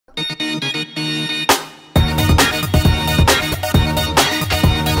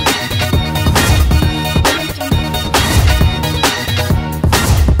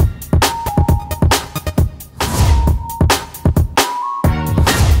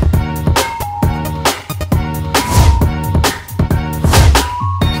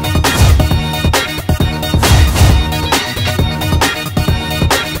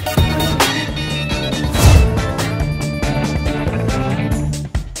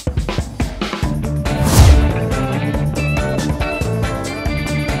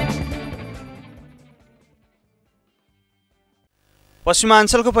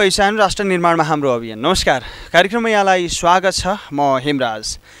पश्चिमाञ्चलको पहिचान राष्ट्र निर्माणमा हाम्रो अभियान। नमस्कार, कार्यक्रममा यहाँलाई स्वागत छ। म हेमराज,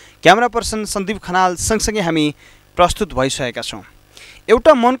 क्यामेरा पर्सन सन्दीप खनाल सँगसँगै हामी प्रस्तुत भइसकेका छौँ।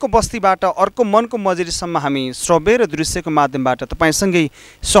 एउटा मनको बस्तीबाट अर्को मनको मजिरीसम्म हामी श्रव्य र दृश्यको माध्यमबाट तपाईँसँगै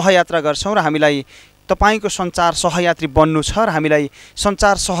सहयात्रा गर्छौँ र हामीलाई तपाईँको सञ्चार सहयात्री बन्नु छ र हामीलाई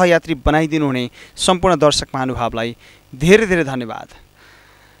सञ्चार सहयात्री बनाइदिनु हुने सम्पूर्ण दर्शक महानुभावलाई धेरै धेरै धन्यवाद।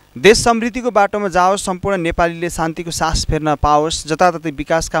 देश समृद्धिको बाटोमा जाओस्, सम्पूर्ण नेपालीले शान्तिको सास फेर्न पाओस्, जताततै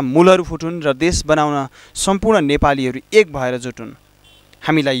विकासका मूलहरू फुटुन् र देश बनाउन सम्पूर्ण नेपालीहरू एक भएर जुटुन्,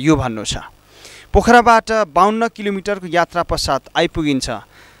 हामीलाई यो भन्नु छ। पोखराबाट 52 किलोमिटरको यात्रा पश्चात आइपुगिन्छ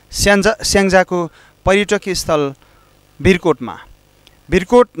स्याङ्जाको पर्यटकीय स्थल भिरकोटमा।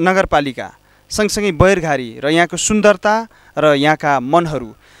 भिरकोट नगरपालिका सँगसँगै बैरघारी र यहाँको सुन्दरता र यहाँका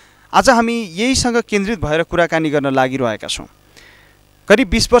मनहरू आज हामी यहीसँग केन्द्रित भएर कुराकानी गर्न लागिरहेका छौँ। करिब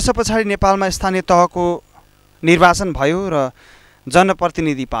 20 वर्ष पछाडि नेपालमा स्थानीय तहको निर्वाचन भयो र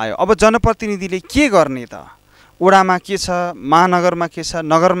जनप्रतिनिधि पायो। अब जनप्रतिनिधिले के गर्ने त? वडामा के छ, महानगरमा के छ,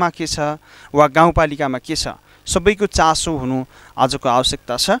 नगरमा के छ, वा गाउँपालिकामा के छ, सबैको चासो हुनु आजको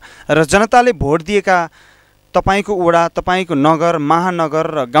आवश्यकता छ। र जनताले भोट दिएका तपाईँको वडा, तपाईँको नगर, महानगर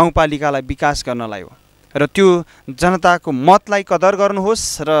र गाउँपालिकालाई विकास गर्नलाई हो र त्यो जनताको मतलाई कदर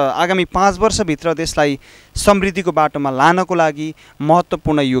गर्नुहोस् र आगामी 5 वर्षभित्र देशलाई समृद्धिको बाटोमा लानको लागि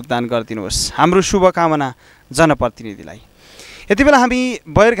महत्त्वपूर्ण योगदान गरिदिनुहोस्। हाम्रो शुभकामना जनप्रतिनिधिलाई। यति बेला हामी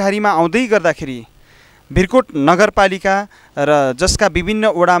बैरघारीमा आउँदै गर्दाखेरि भिरकोट नगरपालिका र जसका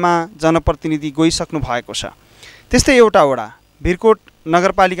विभिन्न वडामा जनप्रतिनिधि गइसक्नु भएको छ, त्यस्तै एउटा वडा भिरकोट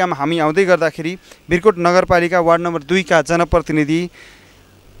नगरपालिकामा हामी आउँदै गर्दाखेरि भिरकोट नगरपालिका वार्ड नम्बर 2 का जनप्रतिनिधि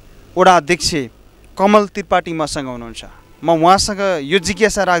वडा अध्यक्ष कमल त्रिपाठी मसँग हुनुहुन्छ। म उहाँसँग यो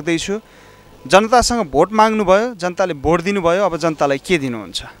जिज्ञासा राख्दैछु, जनतासँग भोट माग्नुभयो, जनताले भोट दिनुभयो, अब जनतालाई के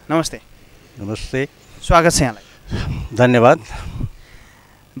दिनुहुन्छ? नमस्ते। नमस्ते, स्वागत छ यहाँलाई। धन्यवाद।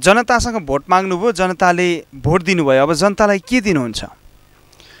 जनतासँग भोट माग्नुभयो, जनताले भोट दिनुभयो, अब जनतालाई के दिनुहुन्छ?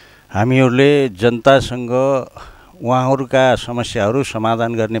 हामीहरूले जनतासँग उहाँहरूका समस्याहरू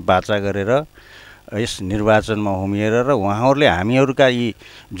समाधान गर्ने बाचा गरेर यस निर्वाचनमा उमिएर र उहाँहरूले हामीहरूका यी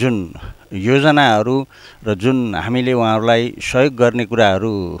जुन योजनाहरू र जुन हामीले उहाँहरूलाई सहयोग गर्ने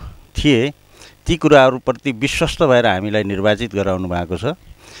कुराहरू थिए, ती कुराहरूप्रति विश्वस्त भएर हामीलाई निर्वाचित गराउनु भएको छ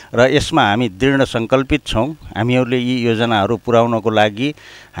र यसमा हामी दृढ सङ्कल्पित छौँ। हामीहरूले यी योजनाहरू पुर्याउनको लागि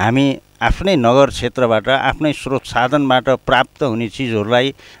हामी आफ्नै नगर क्षेत्रबाट, आफ्नै स्रोत साधनबाट प्राप्त हुने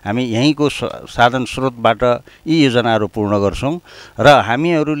चिजहरूलाई हामी यहीँको साधन स्रोतबाट यी योजनाहरू पूर्ण गर्छौँ र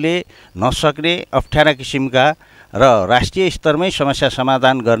हामीहरूले नसक्ने अप्ठ्यारा किसिमका र राष्ट्रिय स्तरमै समस्या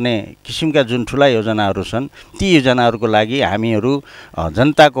समाधान गर्ने किसिमका जुन ठुला योजनाहरू छन्, ती योजनाहरूको लागि हामीहरू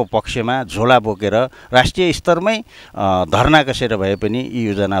जनताको पक्षमा झोला बोकेर राष्ट्रिय स्तरमै धरना कसेर भए पनि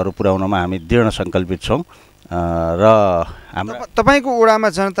यी योजनाहरू पुर्याउनमा हामी दृढ सङ्कल्पित छौँ। र तपाईँको वडामा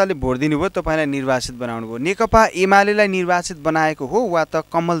जनताले भोट दिनुभयो, तपाईँलाई निर्वाचित बनाउनु भयो। नेकपा एमालेलाई निर्वाचित बनाएको हो वा त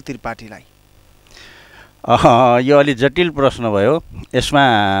कमल त्रिपाठीलाई? यो अलि जटिल प्रश्न भयो। यसमा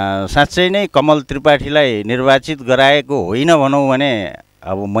साँच्चै नै कमल त्रिपाठीलाई निर्वाचित गराएको होइन भनौँ भने,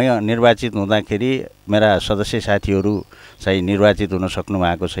 अब म निर्वाचित हुँदाखेरि मेरा सदस्य साथीहरू चाहिँ निर्वाचित हुन सक्नु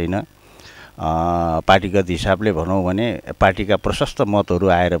भएको छैन। पार्टीगत हिसाबले भनौँ भने पार्टीका प्रशस्त मतहरू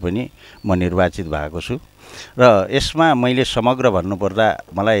आएर पनि म निर्वाचित भएको छु र यसमा मैले समग्र भन्नुपर्दा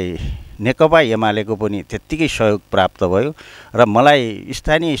मलाई नेकपा एमालेको पनि त्यत्तिकै सहयोग प्राप्त भयो र मलाई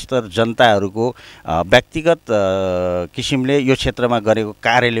स्थानीय स्तर जनताहरूको व्यक्तिगत किसिमले यो क्षेत्रमा गरेको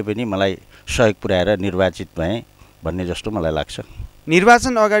कार्यले पनि मलाई सहयोग पुर्याएर निर्वाचित भएँ भन्ने जस्तो मलाई लाग्छ।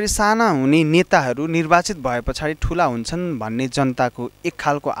 निर्वाचन अगाडि साना हुने नेताहरू निर्वाचित भए पछाडि ठुला हुन्छन् भन्ने जनताको एक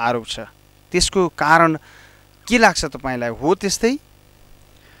खालको आरोप छ। त्यसको कारण के लाग्छ तपाईँलाई? हो त्यस्तै?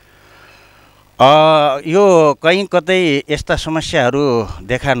 यो कहीँ कतै यस्ता समस्याहरू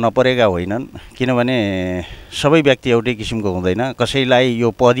देखा नपरेका होइनन्, किनभने सबै व्यक्ति एउटै किसिमको हुँदैन। कसैलाई यो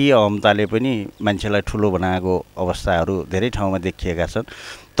पदीय अहमताले पनि मान्छेलाई ठुलो बनाएको अवस्थाहरू धेरै ठाउँमा देखिएका छन्,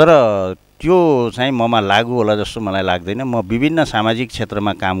 तर त्यो चाहिँ ममा लागु होला जस्तो मलाई लाग्दैन। म विभिन्न सामाजिक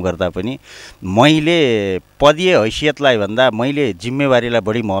क्षेत्रमा काम गर्दा पनि मैले पदीय हैसियतलाई भन्दा मैले जिम्मेवारीलाई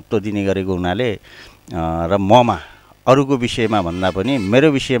बढी महत्त्व दिने गरेको हुनाले र ममा अरूको विषयमा भन्दा पनि मेरो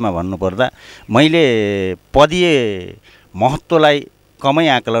विषयमा भन्नुपर्दा मैले पदीय महत्त्वलाई कमै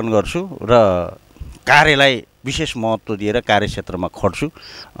आकलन गर्छु र कार्यलाई विशेष महत्त्व दिएर कार्यक्षेत्रमा खट्छु।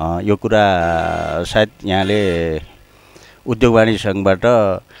 यो कुरा सायद यहाँले उद्योग वाणिज्य सङ्घबाट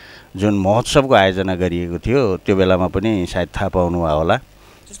जुन महोत्सवको आयोजना गरिएको थियो त्यो बेलामा पनि सायद थाहा पाउनुभयो होला।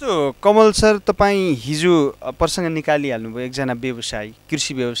 जस्तो कमल सर, तपाईँ हिजो प्रसङ्ग निकालिहाल्नुभयो, एकजना व्यवसायी,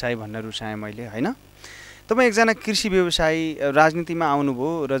 कृषि व्यवसायी भन्न रुचाएँ मैले, होइन? तपाईँ एकजना कृषि व्यवसायी राजनीतिमा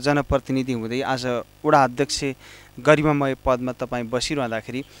आउनुभयो र जनप्रतिनिधि हुँदै आज वडा अध्यक्ष गरिमामय पदमा तपाईँ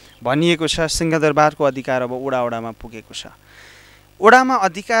बसिरहँदाखेरि भनिएको छ सिंहदरबारको अधिकार अब वडामा पुगेको छ। वडामा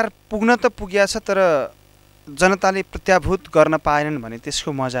अधिकार पुग्न त पुगेको छ, तर जनताले प्रत्याभूत गर्न पाएनन् भने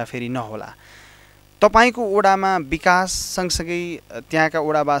त्यसको मजा फेरि नहोला। तपाईँको वडामा विकास सँगसँगै त्यहाँका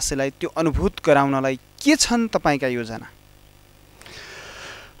वडावासीलाई त्यो अनुभूत गराउनलाई के छन् तपाईँका योजना?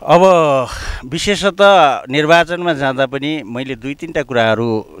 अब विशेषतः निर्वाचनमा जाँदा पनि मैले 2-3टा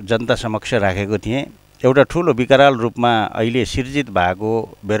कुराहरू जनता समक्ष राखेको थिएँ। एउटा ठुलो विकराल रूपमा अहिले सिर्जित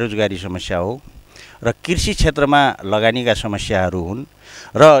भएको बेरोजगारी समस्या हो र कृषि क्षेत्रमा लगानीका समस्याहरू हुन्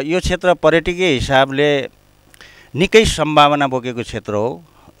र यो क्षेत्र पर्यटकीय हिसाबले निकै सम्भावना बोकेको क्षेत्र हो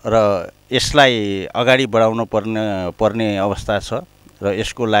र यसलाई अगाडि बढाउन पर्ने अवस्था छ र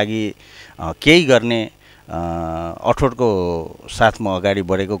यसको लागि केही गर्ने अठोटको साथ म अगाडि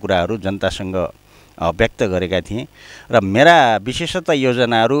बढेको कुराहरू जनतासँग व्यक्त गरेका थिएँ र मेरा विशेषतः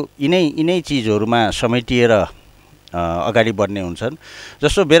योजनाहरू यिनै चिजहरूमा समेटिएर अगाडि बढ्ने हुन्छन्।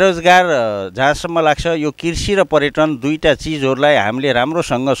 जस्तो बेरोजगार जहाँसम्म लाग्छ यो कृषि र पर्यटन दुईटा चिजहरूलाई हामीले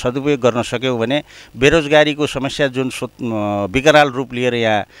राम्रोसँग सदुपयोग गर्न सक्यौँ भने बेरोजगारीको समस्या जुन विकराल रूप लिएर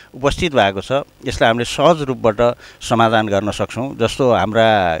यहाँ उपस्थित भएको छ यसलाई हामीले सहज रूपबाट समाधान गर्न सक्छौँ। जस्तो हाम्रा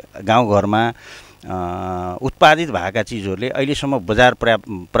गाउँघरमा उत्पादित भएका चिजहरूले अहिलेसम्म बजार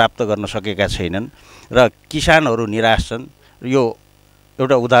प्राप्त गर्न सकेका छैनन् र किसानहरू निराश छन्। यो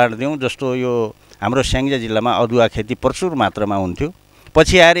एउटा उदाहरण दिउँ, जस्तो यो हाम्रो स्याङ्जा जिल्लामा अदुवा खेती प्रचुर मात्रामा हुन्थ्यो,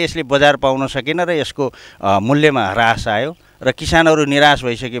 पछि आएर यसले बजार पाउन सकेन र यसको मूल्यमा ह्रास आयो र किसानहरू निराश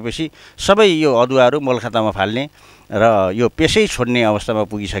भइसकेपछि सबै यो अदुवाहरू मोलखातामा फाल्ने र यो पेसै छोड्ने अवस्थामा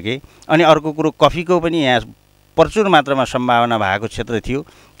पुगिसके। अनि अर्को कुरो कफीको पनि यहाँ प्रचुर मात्रामा सम्भावना भएको क्षेत्र थियो,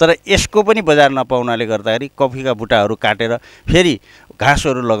 तर यसको पनि बजार नपाउनाले गर्दाखेरि कफीका बुट्टाहरू काटेर फेरि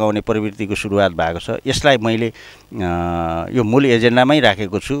घाँसहरू लगाउने प्रवृत्तिको सुरुवात भएको छ। यसलाई मैले यो मूल एजेन्डामै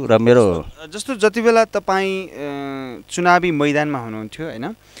राखेको छु र मेरो जस्तो जति बेला तपाईँ चुनावी मैदानमा हुनुहुन्थ्यो हैन,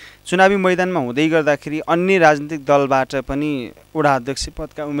 चुनावी मैदानमा हुँदै गर्दाखेरि अन्य राजनीतिक दलबाट पनि वडा अध्यक्ष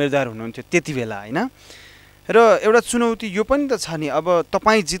पदका उम्मेदवार हुनुहुन्थ्यो त्यति बेला हैन, र एउटा चुनौती यो पनि त छ नि, अब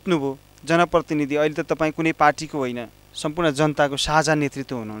तपाईँ जित्नुभयो जनप्रतिनिधि, अहिले त तपाईँ कुनै पार्टीको होइन सम्पूर्ण जनताको साझा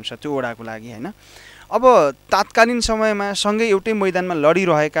नेतृत्व हुनुहुन्छ त्यो वडाको लागि हैन। अब तात्कालीन समयमा सँगै एउटै मैदानमा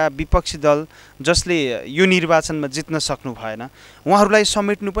लडिरहेका विपक्षी दल जसले यो निर्वाचनमा जित्न सक्नु भएन, उहाँहरूलाई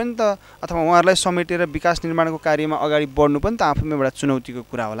समेट्नु पनि त अथवा उहाँहरूलाई समेटेर विकास निर्माणको कार्यमा अगाडि बढ्नु पनि त आफैमा एउटा चुनौतीको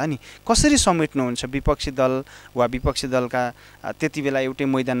कुरा होला नि। कसरी समेट्नुहुन्छ विपक्षी दल वा विपक्षी दलका त्यति बेला एउटै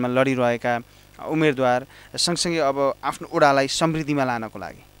मैदानमा लडिरहेका उम्मेदवार सँगसँगै अब आफ्नो वडालाई समृद्धिमा लानको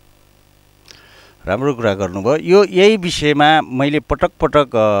लागि? राम्रो कुरा गर्नुभयो। यही विषयमा मैले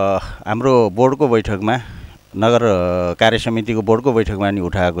पटक हाम्रो बोर्डको बैठकमा, नगर कार्य समितिको बोर्डको बैठकमा नि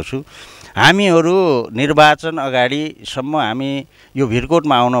उठाएको छु। हामीहरू निर्वाचन अगाडिसम्म हामी यो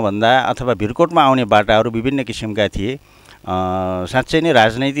भिरकोटमा आउनुभन्दा अथवा भिरकोटमा आउने बाटाहरू विभिन्न किसिमका थिए। साँच्चै नै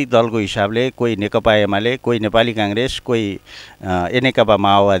राजनैतिक दलको हिसाबले कोही नेकपा एमाले, कोही नेपाली काङ्ग्रेस, कोही नेकपा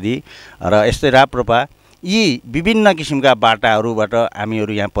माओवादी र यस्तै राप्रपा, यी विभिन्न किसिमका बाटाहरूबाट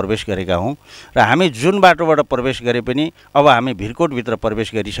हामीहरू यहाँ प्रवेश गरेका हौँ र हामी जुन बाटोबाट प्रवेश गरे पनि अब हामी भिरकोटभित्र प्रवेश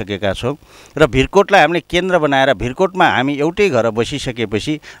गरिसकेका छौँ र भिरकोटलाई हामीले केन्द्र बनाएर भिरकोटमा हामी एउटै घर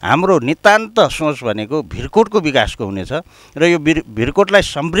बसिसकेपछि हाम्रो नितान्त सोच भनेको भिरकोटको विकासको हुनेछ र यो भिरकोटलाई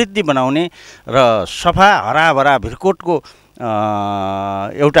समृद्धि बनाउने र सफा हराभरा भिरकोटको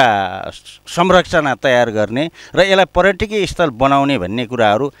एउटा संरचना तयार गर्ने र यसलाई पर्यटकीय स्थल बनाउने भन्ने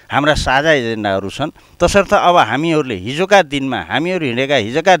कुराहरू हाम्रा साझा एजेन्डाहरू छन्। तसर्थ अब हामीहरूले हामीहरू हिँडेका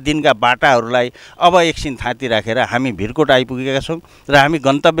हिजोका दिनका बाटाहरूलाई अब एकछिन थाती राखेर हामी भिरकोट आइपुगेका छौँ र हामी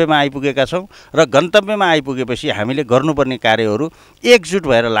गन्तव्यमा आइपुगेका छौँ र गन्तव्यमा आइपुगेपछि हामीले गर्नुपर्ने कार्यहरू एकजुट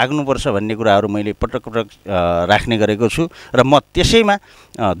भएर लाग्नुपर्छ भन्ने कुराहरू मैले पटक राख्ने गरेको छु र म त्यसैमा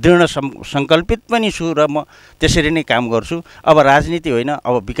दृढ सङ्कल्पित पनि छु र म त्यसरी नै काम गर्छु। अब राजनीति होइन,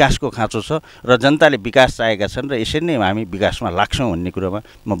 अब विकासको खाँचो छ र जनताले विकास चाहेका छन् र यसरी नै हामी विकासमा लाग्छौँ भन्ने कुरोमा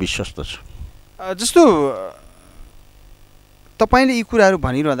म विश्वस्त छु। जस्तो तपाईँले यी कुराहरू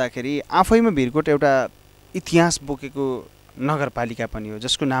भनिरहँदाखेरि आफैमा भिरकोट एउटा इतिहास बोकेको नगरपालिका पनि हो,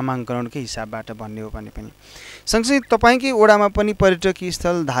 जसको नामाङ्करणकै हिसाबबाट भन्ने हो भने पनि सँगसँगै तपाईँकै वडामा पनि पर्यटकीय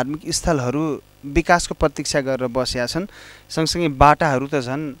स्थल, धार्मिक स्थलहरू विकासको प्रतीक्षा गरेर बसेका छन्, सँगसँगै बाटाहरू त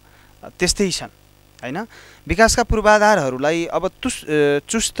झन् त्यस्तै छन् हैन। विकासका पूर्वाधारहरूलाई अब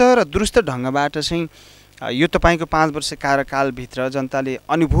चुस्त र दुरुस्त ढङ्गबाट चाहिँ यो तपाईँको 5 वर्ष कार्यकालभित्र जनताले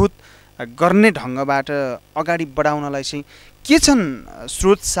अनुभूत गर्ने ढङ्गबाट अगाडि बढाउनलाई चाहिँ के छन्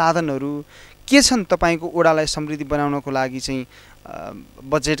स्रोत साधनहरू, के छन् तपाईँको वडालाई समृद्धि बनाउनको लागि चाहिँ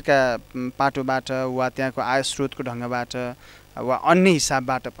बजेटका पाटोबाट वा त्यहाँको आय स्रोतको ढङ्गबाट वा अन्य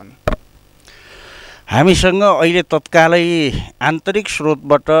हिसाबबाट पनि? हामीसँग अहिले तत्कालै आन्तरिक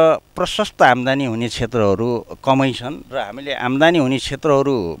स्रोतबाट प्रशस्त आम्दानी हुने क्षेत्रहरू कमै छन् र हामीले आम्दानी हुने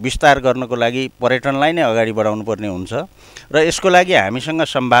क्षेत्रहरू विस्तार गर्नको लागि पर्यटनलाई नै अगाडि बढाउनु पर्ने हुन्छ र यसको लागि हामीसँग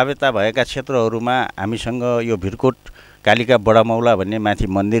सम्भाव्यता भएका क्षेत्रहरूमा हामीसँग यो भिरकोट कालिका बडामौला भन्ने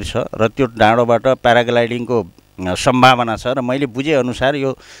माथि मन्दिर छ र त्यो डाँडोबाट प्याराग्लाइडिङको सम्भावना छ र मैले बुझेअनुसार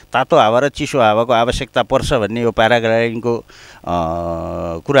यो तातो हावा र चिसो हावाको आवश्यकता पर्छ भन्ने यो प्याराग्लाइडिङको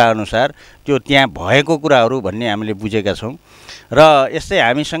कुराअनुसार त्यो त्यहाँ भएको कुराहरू भन्ने हामीले बुझेका छौँ र यस्तै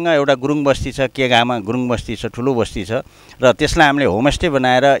हामीसँग एउटा गुरुङ बस्ती छ केगामा गुरुङ बस्ती छ ठुलो बस्ती छ र त्यसलाई हामीले होमस्टे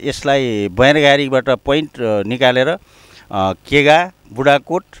बनाएर यसलाई बयरगारीबाट पोइन्ट निकालेर केगा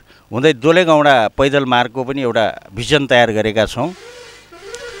बुढाकोट हुँदै दोलेगौँडा पैदल मार्गको पनि एउटा भिजन तयार गरेका छौँ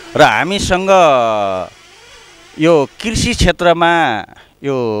र हामीसँग यो कृषि क्षेत्रमा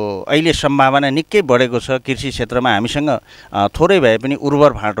यो अहिले सम्भावना निकै बढेको छ कृषि क्षेत्रमा हामीसँग थोरै भए पनि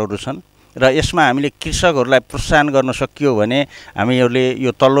उर्वर फाँटहरू छन् र यसमा हामीले कृषकहरूलाई प्रोत्साहन गर्न सकियो भने हामीहरूले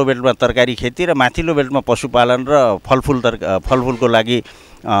यो तल्लो बेल्टमा तरकारी खेती र माथिल्लो बेल्टमा पशुपालन र फलफुलको लागि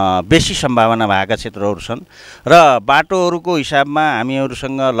बेसी सम्भावना भएका क्षेत्रहरू छन् र बाटोहरूको हिसाबमा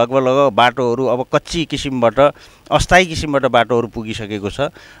हामीहरूसँग लगभग बाटोहरू अब कच्ची किसिमबाट अस्थायी किसिमबाट बाटोहरू पुगिसकेको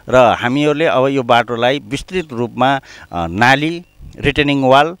छ र हामीहरूले अब यो बाटोलाई विस्तृत रूपमा नाली रिटेनिङ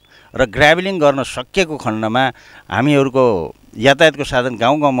वाल र ग्राभलिङ गर्न सकिएको खण्डमा हामीहरूको यातायातको साधन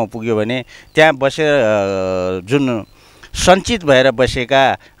गाउँ गाउँमा पुग्यो भने त्यहाँ बसेर जुन सञ्चित भएर बसेका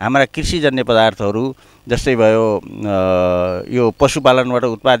हाम्रा कृषिजन्य पदार्थहरू जस्तै भयो यो पशुपालनबाट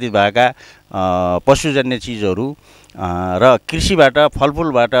उत्पादित भएका पशुजन्य चिजहरू र कृषिबाट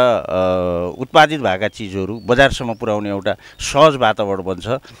फलफुलबाट उत्पादित भएका चिजहरू बजारसम्म पुर्याउने एउटा सहज वातावरण बन्छ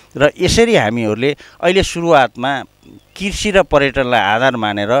र यसरी हामीहरूले अहिले सुरुवातमा कृषि र पर्यटनलाई आधार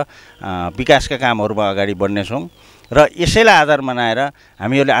मानेर विकासका कामहरूमा अगाडि बढ्नेछौँ र यसैलाई आधार बनाएर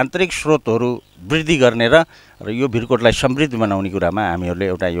हामीहरूले आन्तरिक स्रोतहरू वृद्धि गर्ने र यो भिरकोटलाई समृद्ध बनाउने कुरामा हामीहरूले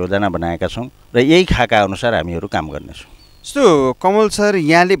एउटा योजना बनाएका छौँ र यही खाका अनुसार हामीहरू काम गर्नेछौँ। जस्तो कमल सर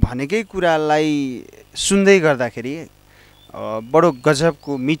यहाँले भनेकै कुरालाई सुन्दै गर्दाखेरि बडो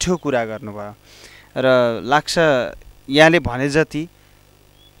गजबको मिठो कुरा गर्नुभयो र लाग्छ यहाँले भने जति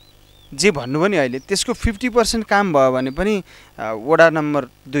जे भन्नुभयो नि अहिले त्यसको 50% काम भयो भने पनि वडा नम्बर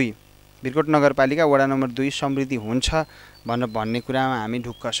 2 भिरकोट नगरपालिका वडा नम्बर 2 समृद्धि हुन्छ भन्ने कुरामा हामी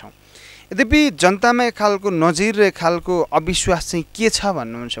ढुक्क छौँ। यद्यपि जनतामा एक खालको नजिर र एक खालको अविश्वास चाहिँ के छ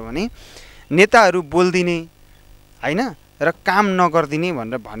भन्नुहुन्छ भने नेताहरू बोल्दिने हैन र काम नगर्दिने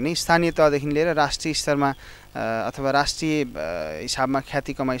भनेर भन्ने स्थानीय तहदेखि लिएर राष्ट्रिय स्तरमा अथवा राष्ट्रिय हिसाबमा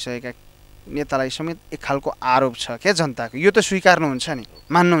ख्याति कमाइसकेका नेतालाई समेत एक खालको आरोप छ क्या जनताको। यो त स्वीकार्नुहुन्छ नि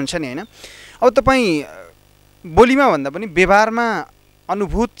मान्नुहुन्छ नि हैन। अब तपाईँ बोलीमा भन्दा पनि व्यवहारमा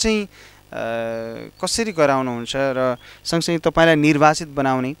अनुभूत चाहिँ कसरी गराउनुहुन्छ र सँगसँगै तपाईँलाई निर्वाचित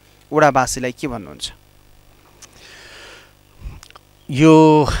बनाउने वडावासीलाई के भन्नुहुन्छ? यो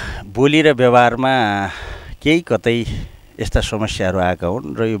बोली र व्यवहारमा केही कतै यस्ता समस्याहरू आएका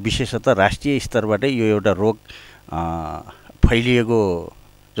हुन् र यो विशेषतः राष्ट्रिय स्तरबाटै यो एउटा रोग फैलिएको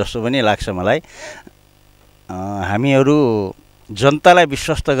जस्तो पनि लाग्छ मलाई। हामीहरू जनतालाई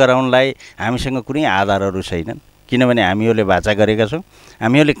विश्वस्त गराउनलाई हामीसँग कुनै आधारहरू छैनन् किनभने हामीहरूले वाचा गरेका छौँ,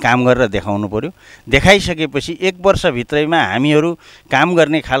 हामीहरूले काम गरेर देखाउनु पर्यो। देखाइसकेपछि 1 वर्षभित्रैमा हामीहरू काम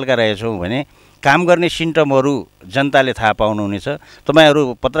गर्ने खालका रहेछौँ भने काम गर्ने सिम्टमहरू जनताले थाहा पाउनुहुनेछ, तपाईँहरू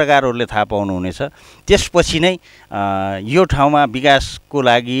पत्रकारहरूले थाहा पाउनुहुनेछ। त्यसपछि नै यो ठाउँमा विकासको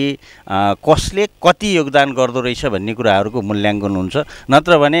लागि कसले कति योगदान गर्दो रहेछ भन्ने कुराहरूको मूल्याङ्कन हुन्छ।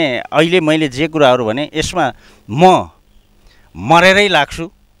 नत्र भने अहिले मैले जे कुराहरू भने यसमा म मरेरै लाग्छु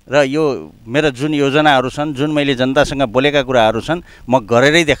र यो मेरो जुन योजनाहरू छन् जुन मैले जनतासँग बोलेका कुराहरू छन् म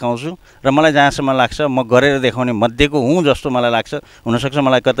गरेरै देखाउँछु र मलाई जहाँसम्म लाग्छ म गरेर देखाउने मध्येको हुँ जस्तो मलाई लाग्छ। हुनसक्छ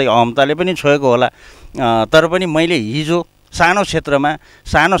मलाई कतै अहमताले पनि छोएको होला, तर पनि मैले हिजो सानो क्षेत्रमा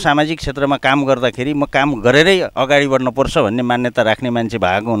सानो सामाजिक क्षेत्रमा काम गर्दाखेरि म काम गरेरै अगाडि बढ्नुपर्छ भन्ने मान्यता राख्ने मान्छे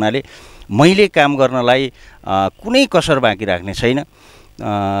भएको हुनाले मैले काम गर्नलाई कुनै कसर बाँकी राख्ने छैन।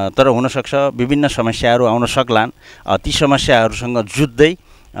 तर हुनसक्छ विभिन्न समस्याहरू आउन सक्लान्, ती समस्याहरूसँग जुझ्दै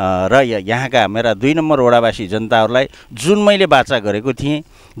र यहाँका मेरा 2 नम्बर वडावासी जनताहरूलाई जुन मैले वाचा गरेको थिएँ,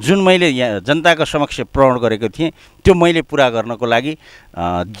 जुन मैले जनताको समक्ष प्रण गरेको थिएँ त्यो मैले पुरा गर्नको लागि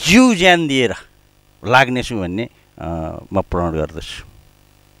जिउ ज्यान दिएर लाग्नेछु भन्ने म प्रण गर्दछु।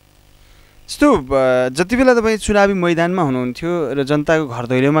 जस्तो जति बेला तपाईँ चुनावी मैदानमा हुनुहुन्थ्यो र जनताको घर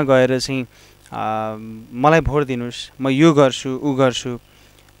दैलोमा गएर चाहिँ मलाई भोट दिनुहोस्, म यो गर्छु ऊ गर्छु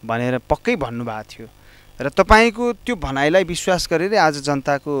भनेर पक्कै भन्नुभएको थियो र तपाईँको त्यो भनाइलाई विश्वास गरेर आज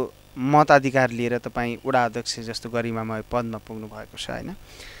जनताको मताधिकार लिएर तपाईँ वडा अध्यक्ष जस्तो गरिमामय पदमा पुग्नु भएको छ हैन।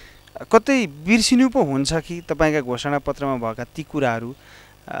 कतै बिर्सिनु पो हुन्छ कि तपाईँका घोषणापत्रमा भएका ती कुराहरू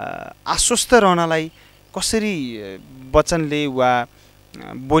आश्वस्त रहनलाई कसरी वचनले वा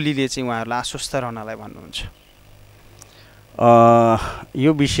बोलीले चाहिँ उहाँहरूलाई आश्वस्त रहनलाई भन्नुहुन्छ?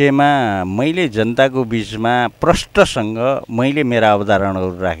 यो विषयमा मैले जनताको बिचमा प्रष्टसँग मैले मेरा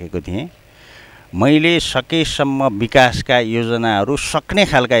अवधारणाहरू राखेको थिएँ। मैले सकेसम्म विकासका योजनाहरू, सक्ने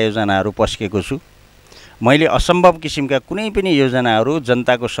खालका योजनाहरू पस्केको छु। मैले असम्भव किसिमका कुनै पनि योजनाहरू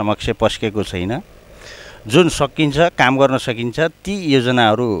जनताको समक्ष पस्केको छैन। जुन सकिन्छ, काम गर्न सकिन्छ, ती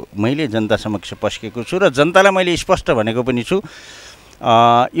योजनाहरू मैले जनता समक्ष पस्केको छु र जनतालाई मैले स्पष्ट भनेको पनि छु।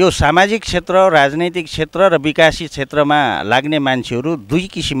 यो सामाजिक क्षेत्र, राजनैतिक क्षेत्र र विकासी क्षेत्रमा लाग्ने मान्छेहरू दुई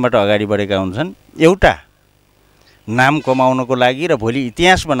किसिमबाट अगाडि बढेका हुन्छन्। एउटा नाम कमाउनको लागि र भोलि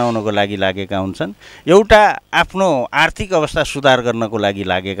इतिहास बनाउनको लागि लागेका हुन्छन्, एउटा आफ्नो आर्थिक अवस्था सुधार गर्नको लागि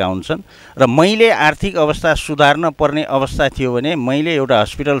लागेका हुन्छन्। र मैले आर्थिक अवस्था सुधार्न पर्ने अवस्था थियो भने मैले एउटा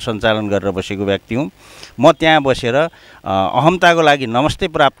हस्पिटल सञ्चालन गरेर बसेको व्यक्ति हुँ। म त्यहाँ बसेर अहमताको लागि नमस्ते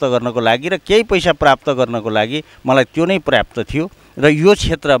प्राप्त गर्नको लागि र केही पैसा प्राप्त गर्नको लागि मलाई त्यो नै पर्याप्त थियो र यो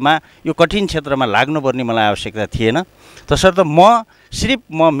क्षेत्रमा, यो कठिन क्षेत्रमा लाग्नुपर्ने मलाई आवश्यकता थिएन। तसर्थ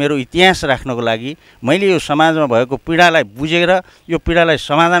सिर्फ म मेरो इतिहास राख्नको लागि, मैले यो समाजमा भएको पीडालाई बुझेर यो पीडालाई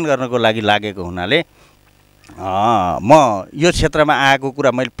समाधान गर्नको लागि लागेको हुनाले म यो क्षेत्रमा आएको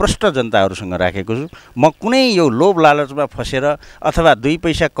कुरा मैले प्रष्ट जनताहरूसँग राखेको छु। म कुनै यो लोभ लालचमा फसेर अथवा दुई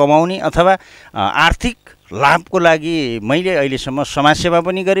पैसा कमाउने अथवा आर्थिक लाभको लागि मैले अहिलेसम्म समाजसेवा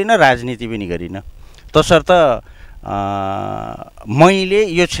पनि गरिनँ, राजनीति पनि गरिनँ। तसर्थ मैले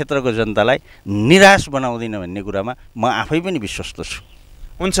यो क्षेत्रको जनतालाई निराश बनाउँदिनँ भन्ने कुरामा म आफै पनि विश्वस्त छु।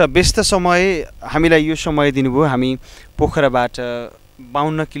 हुन्छ, व्यस्त समय हामीलाई यो समय दिनुभयो। हामी पोखराबाट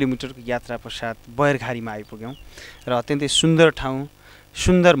 52 किलोमिटरको यात्रा पश्चात बयरघारीमा आइपुग्यौँ र अत्यन्तै सुन्दर ठाउँ,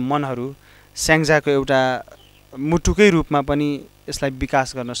 सुन्दर मनहरू, स्याङ्जाको एउटा मुटुकै रूपमा पनि यसलाई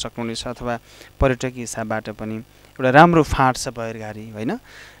विकास गर्न सक्नुहुनेछ अथवा पर्यटकीय हिसाबबाट पनि एउटा राम्रो फाँट छ बयरघारी, होइन?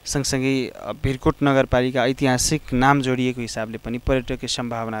 सँगसँगै भिरकोट नगरपालिका ऐतिहासिक नाम जोडिएको हिसाबले पनि पर्यटकीय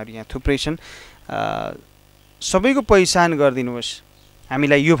सम्भावनाहरू यहाँ थुप्रै छन्। सबैको पहिचान गरिदिनुहोस्,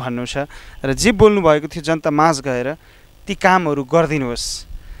 हामीलाई यो भन्नु छ र जे बोल्नुभएको थियो जनता माझ गएर ती कामहरू गरिदिनुहोस्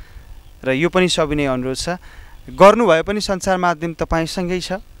र यो पनि सविनय अनुरोध छ। गर्नुभए पनि सञ्चार माध्यम तपाईँसँगै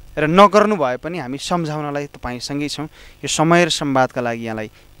छ र नगर्नु भए पनि हामी सम्झाउनलाई तपाईँसँगै छौँ। यो समय र संवादका लागि यहाँलाई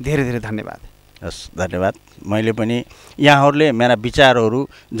धेरै धेरै धन्यवाद। हस्, धन्यवाद। मैले पनि यहाँहरूले मेरा विचारहरू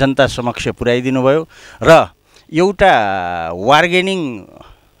जनता समक्ष पुर्याइदिनु भयो र एउटा बार्गेनिङ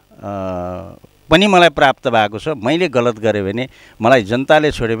पनि मलाई प्राप्त भएको छ। मैले गलत गरेँ भने मलाई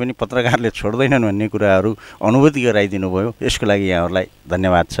जनताले छोडे पनि पत्रकारले छोड्दैनन् भन्ने कुराहरू अनुभूति गराइदिनु भयो। यसको लागि यहाँहरूलाई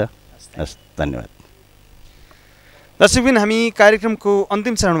धन्यवाद छ। हस्, धन्यवाद। दर्शकबिन, हामी कार्यक्रमको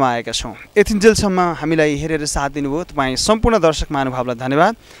अन्तिम चरणमा आएका छौँ। यतिन्जेलसम्म हामीलाई हेरेर साथ दिनुभयो तपाईँ सम्पूर्ण दर्शक महानुभावलाई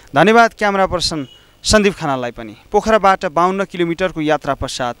धन्यवाद। धन्यवाद क्यामेरा पर्सन सन्दीप खनाललाई पनि। पोखराबाट 52 किलोमिटरको यात्रा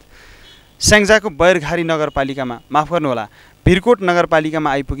पश्चात स्याङ्जाको बयरघारी नगरपालिकामा, माफ गर्नुहोला, भिरकोट नगरपालिकामा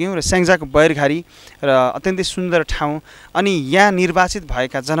आइपुग्यौँ र स्याङ्जाको बयरघारी र अत्यन्तै सुन्दर ठाउँ अनि यहाँ निर्वाचित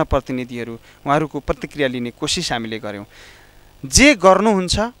भएका जनप्रतिनिधिहरू, उहाँहरूको प्रतिक्रिया लिने कोसिस हामीले गऱ्यौँ। जे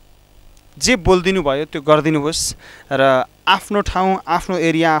गर्नुहुन्छ, जे बोलिदिनु भयो त्यो गरिदिनुहोस् र आफ्नो ठाउँ, आफ्नो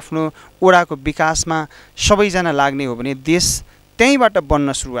एरिया, आफ्नो वडाको विकासमा सबैजना लाग्ने हो भने देश त्यहीँबाट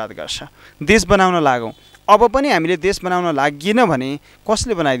बन्न सुरुवात गर्छ। देश बनाउन लागौँ। अब पनि हामीले देश बनाउन लागिएन भने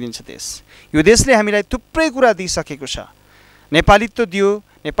कसले बनाइदिन्छ देश? यो देशले हामीलाई थुप्रै कुरा दिइसकेको छ। नेपालीत्व दियो,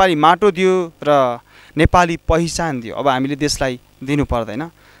 नेपाली माटो दियो र नेपाली पहिचान दियो। अब हामीले देशलाई दिनु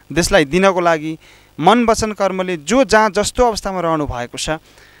पर्दैन। देशलाई दिनको लागि मन वचन कर्मले जो जहाँ जस्तो अवस्थामा रहनु भएको छ,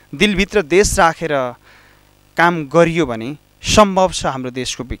 दिलभित्र देश राखेर काम गरियो भने सम्भव छ हाम्रो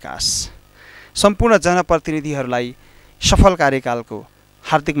देशको विकास। सम्पूर्ण जनप्रतिनिधिहरूलाई सफल कार्यकालको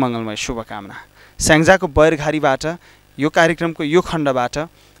हार्दिक मङ्गलमय शुभकामना। स्याङ्जाको बयरघारीबाट यो कार्यक्रमको यो खण्डबाट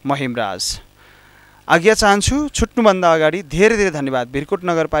म हेमराज आज्ञा चाहन्छु। छुट्नुभन्दा अगाडि धेरै धेरै धन्यवाद भिरकोट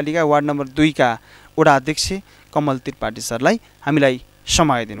नगरपालिका वार्ड नम्बर 2 का वडा अध्यक्ष कमल त्रिपाठी सरलाई हामीलाई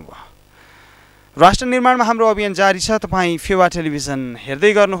समय दिनुभयो। राष्ट्र निर्माणमा हाम्रो अभियान जारी छ। तपाईँ फेवा टेलिभिजन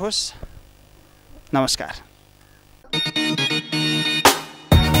हेर्दै गर्नुहोस्। नमस्कार।